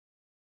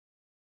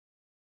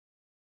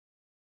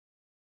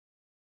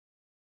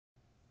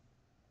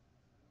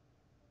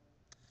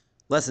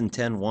Lesson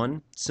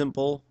 10.1,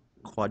 Simple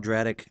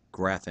Quadratic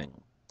Graphing.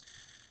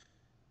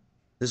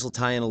 This will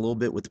tie in a little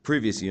bit with the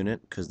previous unit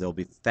because there'll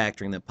be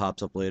factoring that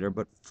pops up later,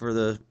 but for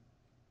the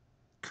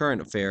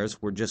current affairs,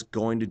 we're just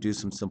going to do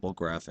some simple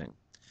graphing.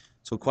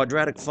 So a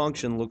quadratic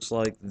function looks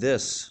like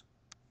this.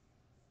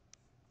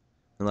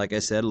 And like I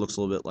said, it looks a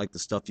little bit like the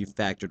stuff you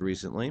factored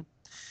recently.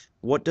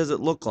 What does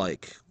it look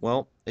like?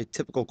 Well, a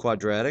typical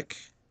quadratic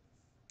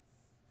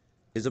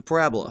is a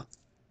parabola.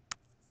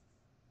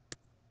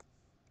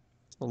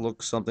 It'll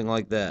look something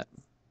like that.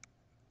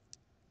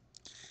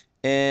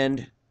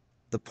 And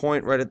the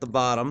point right at the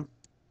bottom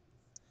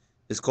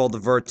is called the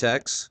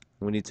vertex.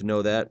 We need to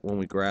know that when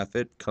we graph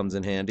it. Comes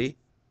in handy.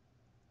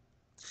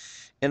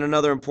 And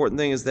another important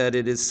thing is that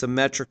it is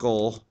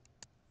symmetrical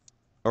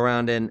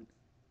around an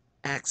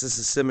axis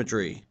of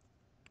symmetry.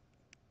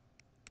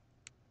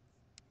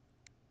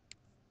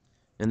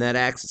 And that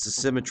axis of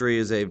symmetry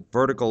is a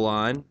vertical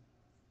line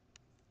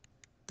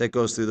that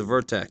goes through the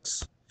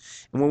vertex.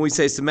 And when we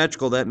say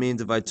symmetrical, that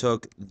means if I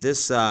took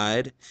this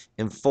side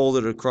and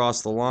folded it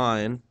across the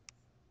line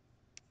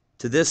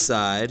to this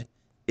side,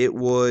 it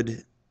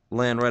would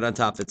land right on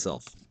top of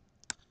itself.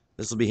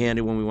 This will be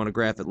handy when we want to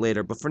graph it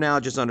later, but for now,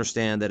 just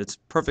understand that it's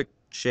perfect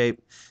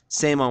shape,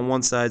 same on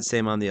one side,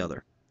 same on the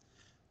other.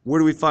 Where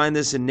do we find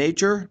this in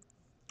nature?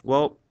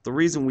 Well, the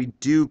reason we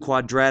do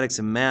quadratics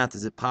in math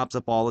is it pops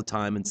up all the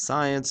time in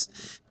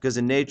science, because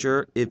in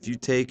nature, if you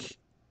take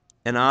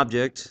an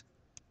object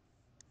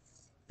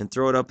and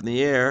throw it up in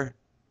the air,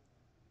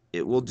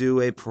 it will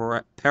do a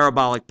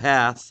parabolic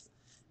path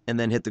and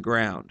then hit the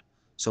ground.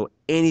 So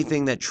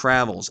anything that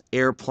travels,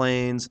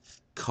 airplanes,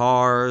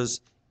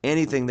 cars,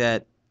 anything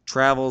that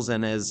travels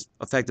and is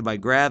affected by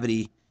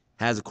gravity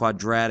has a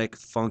quadratic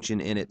function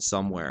in it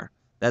somewhere.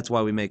 That's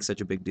why we make such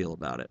a big deal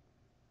about it.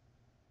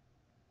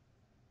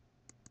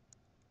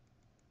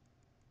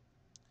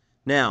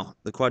 Now,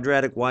 the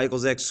quadratic y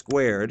equals x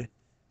squared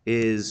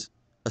is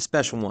a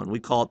special one. We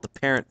call it the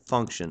parent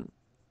function.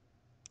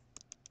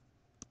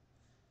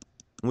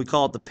 And we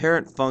call it the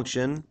parent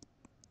function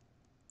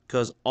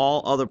because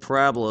all other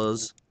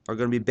parabolas are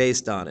going to be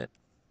based on it.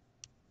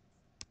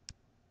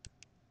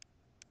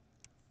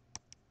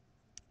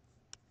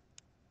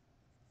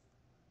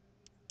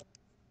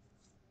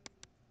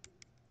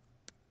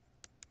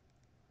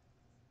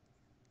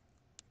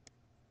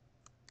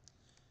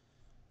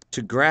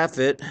 To graph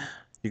it,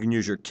 you can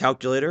use your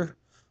calculator,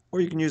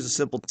 or you can use a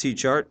simple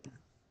t-chart.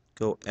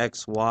 Go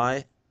x,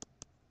 y.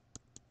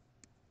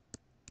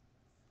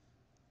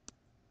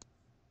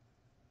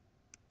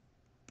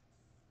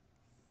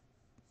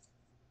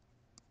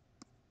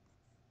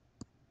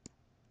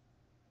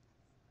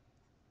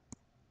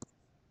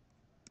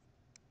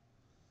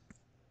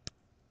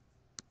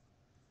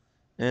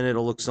 And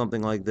it'll look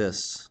something like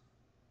this.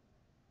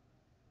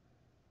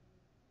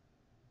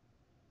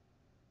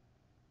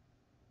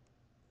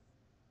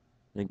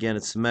 And again,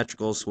 it's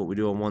symmetrical, so what we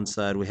do on one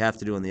side, we have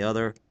to do on the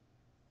other.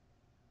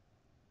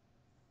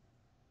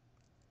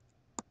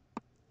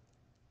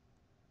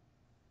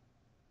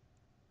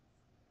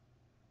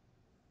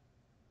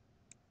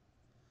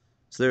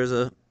 So there's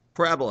a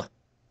parabola.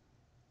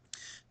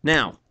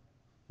 Now,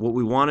 what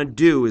we want to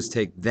do is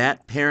take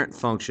that parent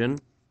function,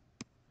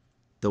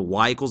 the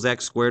y equals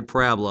x squared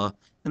parabola,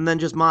 and then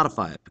just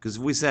modify it. Because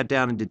if we sat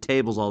down and did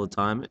tables all the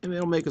time,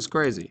 it'll make us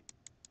crazy.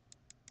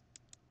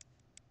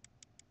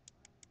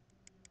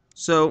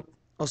 So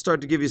I'll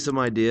start to give you some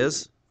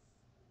ideas.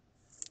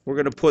 We're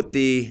going to put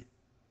the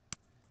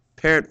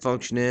parent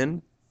function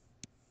in.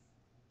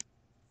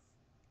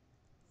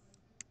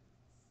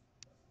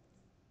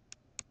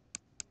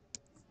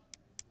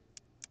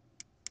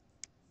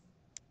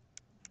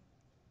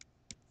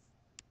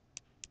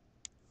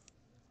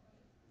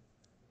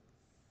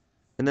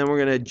 And then we're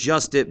going to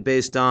adjust it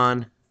based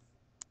on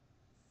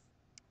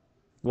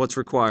what's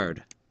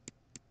required.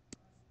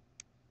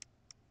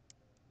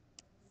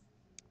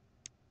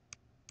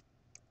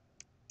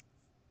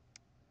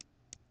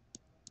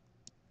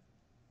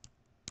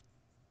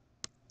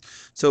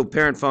 So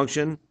parent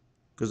function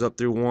goes up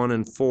through 1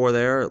 and 4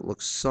 there. It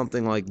looks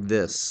something like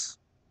this.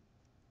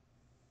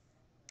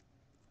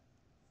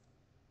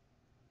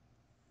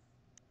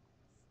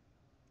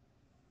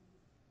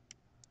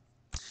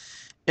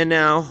 And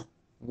now,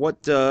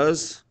 what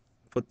does,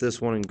 put this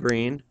one in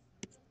green,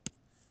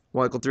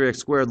 y equal 3x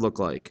squared look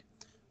like?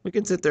 We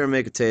can sit there and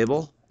make a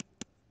table.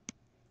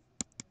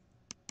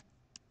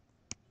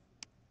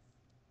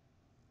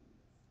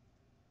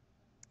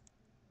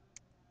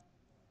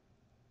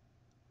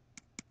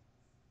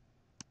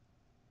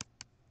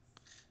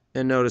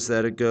 And notice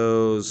that it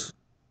goes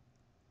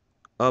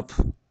up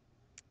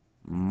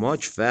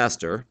much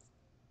faster.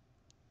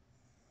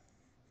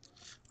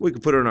 We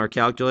could put it in our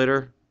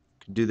calculator.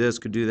 Could do this,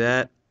 could do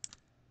that.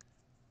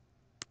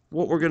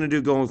 What we're going to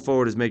do going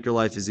forward is make your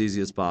life as easy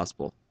as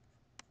possible.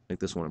 Make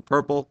this one in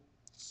purple.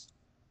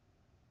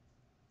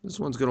 This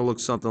one's going to look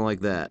something like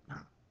that.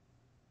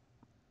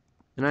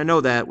 And I know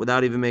that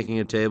without even making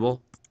a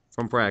table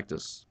from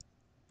practice.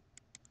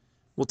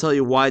 We'll tell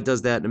you why it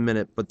does that in a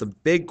minute, but the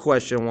big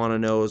question I want to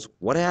know is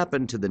what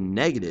happened to the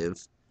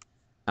negative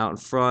out in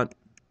front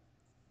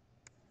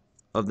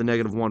of the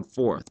negative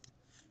 1/4?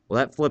 Well,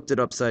 that flipped it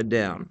upside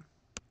down.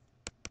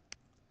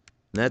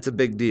 And that's a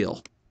big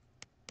deal.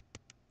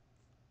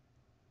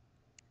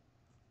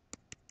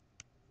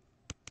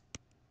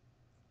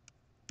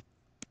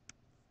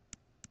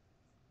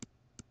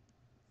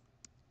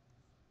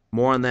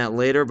 More on that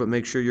later, but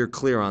make sure you're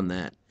clear on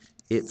that.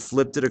 It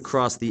flipped it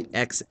across the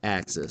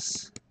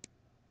x-axis.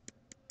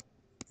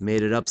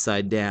 Made it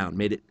upside down,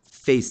 made it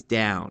face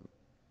down.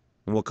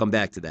 And we'll come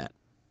back to that.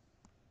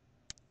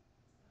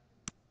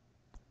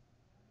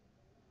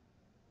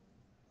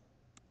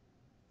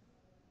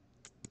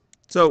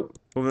 So,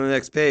 moving to the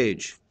next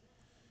page.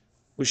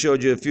 We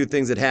showed you a few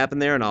things that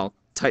happened there, and I'll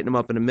tighten them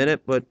up in a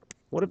minute, but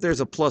what if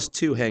there's a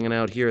 +2 hanging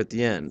out here at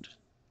the end?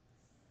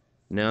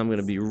 Now I'm going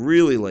to be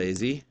really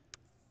lazy.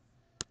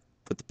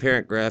 Put the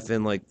parent graph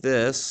in like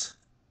this.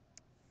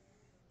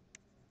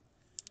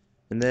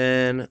 And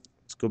then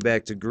let's go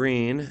back to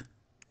green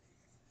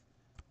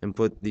and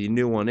put the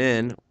new one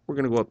in. We're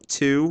going to go up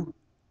 2,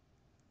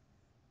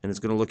 and it's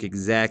going to look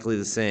exactly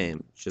the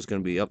same. It's just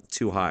going to be up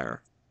 2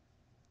 higher.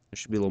 There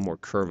should be a little more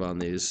curve on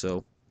these,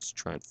 so let's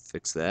try and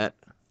fix that.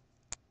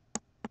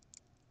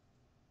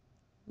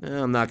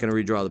 I'm not going to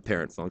redraw the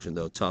parent function,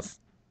 though. Tough.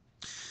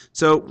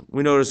 So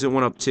we notice it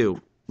went up 2.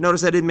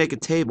 Notice I didn't make a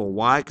table.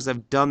 Why? Because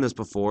I've done this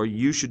before.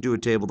 You should do a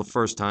table the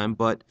first time,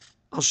 but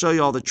I'll show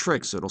you all the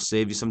tricks, so it'll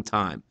save you some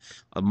time.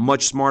 A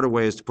much smarter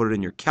way is to put it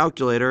in your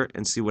calculator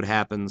and see what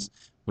happens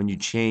when you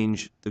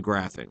change the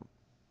graphing.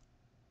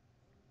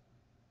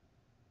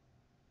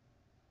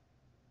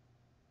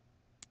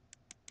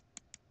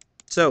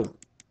 So,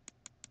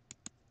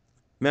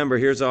 remember,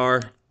 here's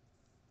our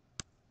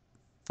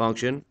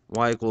function,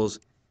 y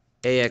equals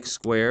ax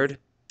squared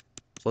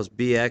plus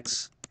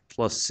bx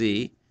plus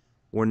c.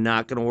 We're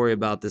not going to worry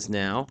about this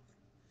now.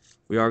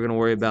 We are going to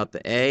worry about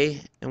the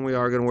a, and we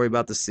are going to worry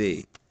about the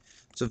c.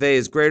 So if a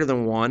is greater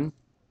than 1,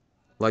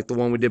 like the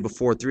one we did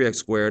before, 3x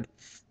squared,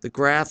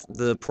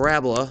 the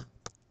parabola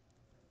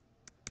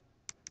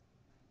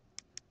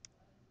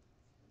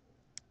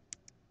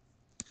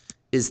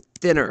is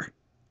thinner.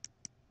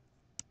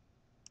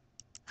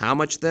 How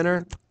much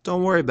thinner?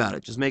 Don't worry about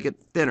it. Just make it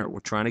thinner.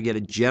 We're trying to get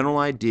a general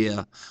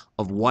idea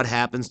of what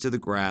happens to the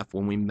graph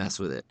when we mess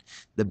with it.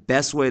 The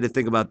best way to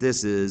think about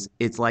this is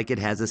it's like it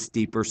has a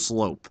steeper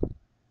slope.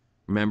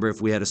 Remember, if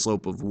we had a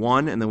slope of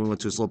 1 and then we went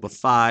to a slope of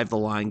 5, the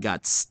line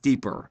got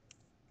steeper.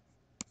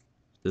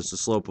 This is a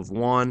slope of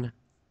 1.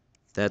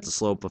 That's a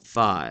slope of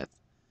 5.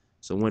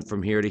 So it went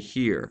from here to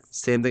here.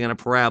 Same thing on a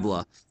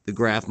parabola. The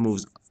graph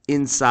moves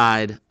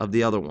inside of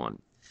the other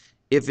one.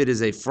 If it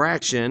is a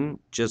fraction,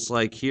 just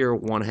like here,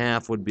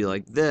 1/2 would be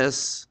like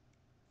this,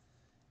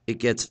 it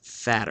gets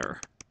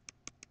fatter.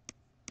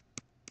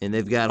 And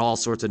they've got all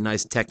sorts of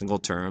nice technical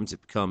terms.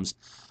 It becomes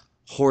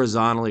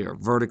horizontally or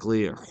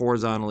vertically or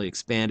horizontally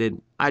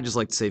expanded. I just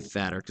like to say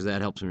fatter because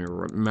that helps me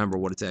remember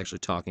what it's actually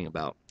talking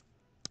about.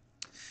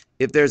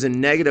 If there's a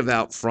negative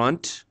out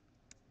front,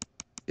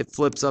 it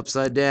flips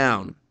upside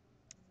down.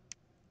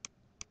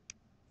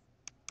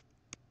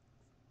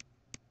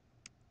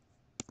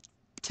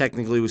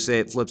 Technically, we say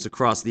it flips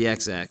across the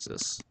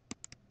x-axis.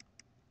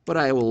 But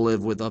I will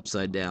live with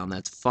upside down.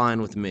 That's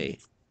fine with me.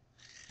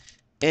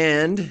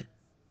 And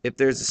if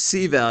there's a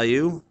c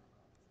value,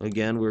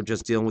 again, we're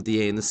just dealing with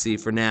the a and the c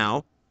for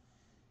now,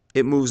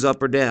 it moves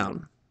up or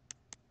down.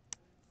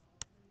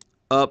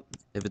 Up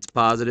if it's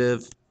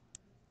positive,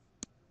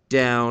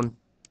 down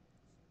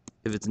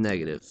if it's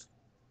negative.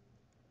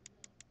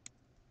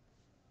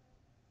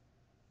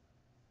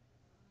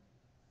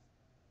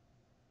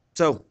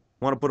 So,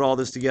 want to put all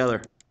this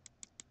together.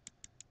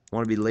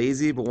 Want to be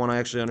lazy, but want to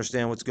actually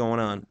understand what's going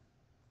on.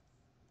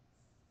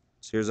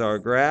 So here's our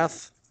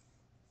graph.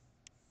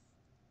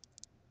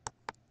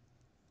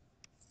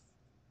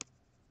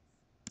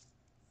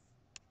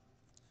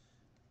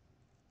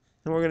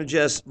 And we're going to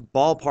just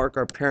ballpark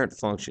our parent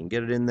function.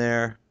 Get it in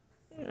there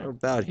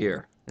about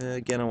here.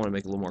 Again, I want to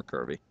make it a little more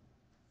curvy.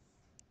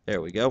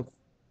 There we go.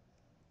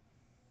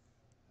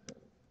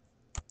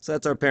 So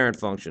that's our parent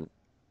function.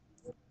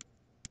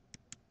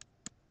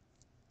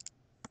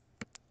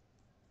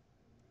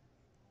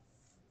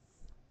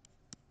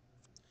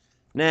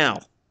 Now,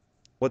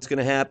 what's going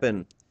to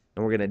happen?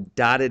 And we're going to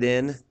dot it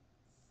in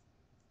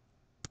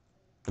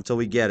until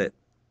we get it.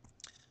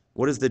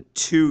 What is the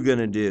 2 going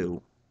to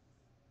do?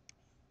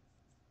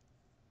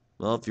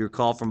 Well, if you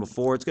recall from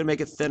before, it's going to make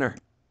it thinner.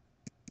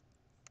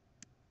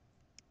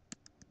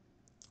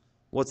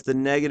 What's the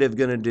negative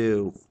going to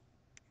do?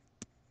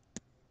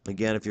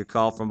 Again, if you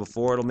recall from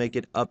before, it'll make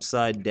it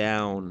upside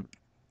down.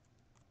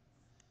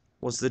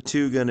 What's the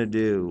 2 going to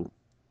do?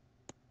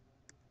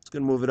 It's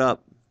going to move it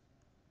up.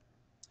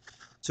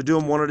 So do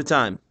them one at a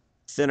time.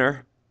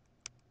 Thinner.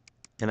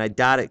 And I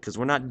dot it because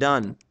we're not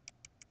done.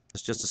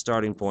 It's just a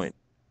starting point.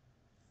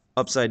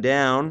 Upside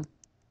down.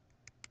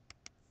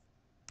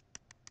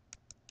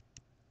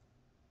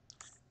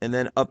 And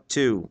then up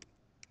 2.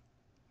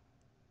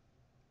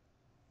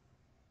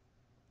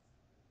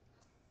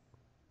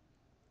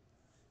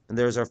 And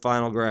there's our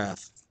final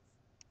graph.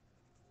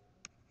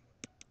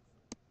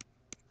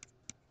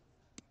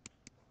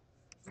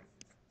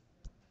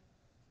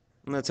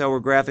 And that's how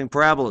we're graphing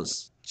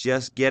parabolas.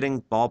 Just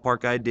getting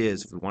ballpark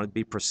ideas. If we wanted to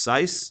be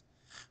precise,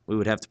 we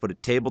would have to put a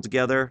table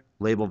together,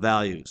 label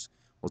values.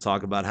 We'll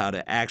talk about how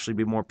to actually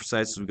be more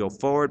precise as we go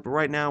forward, but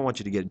right now I want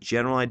you to get a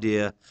general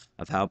idea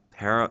of how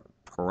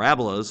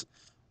parabolas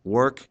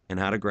work and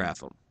how to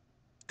graph them.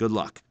 Good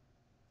luck.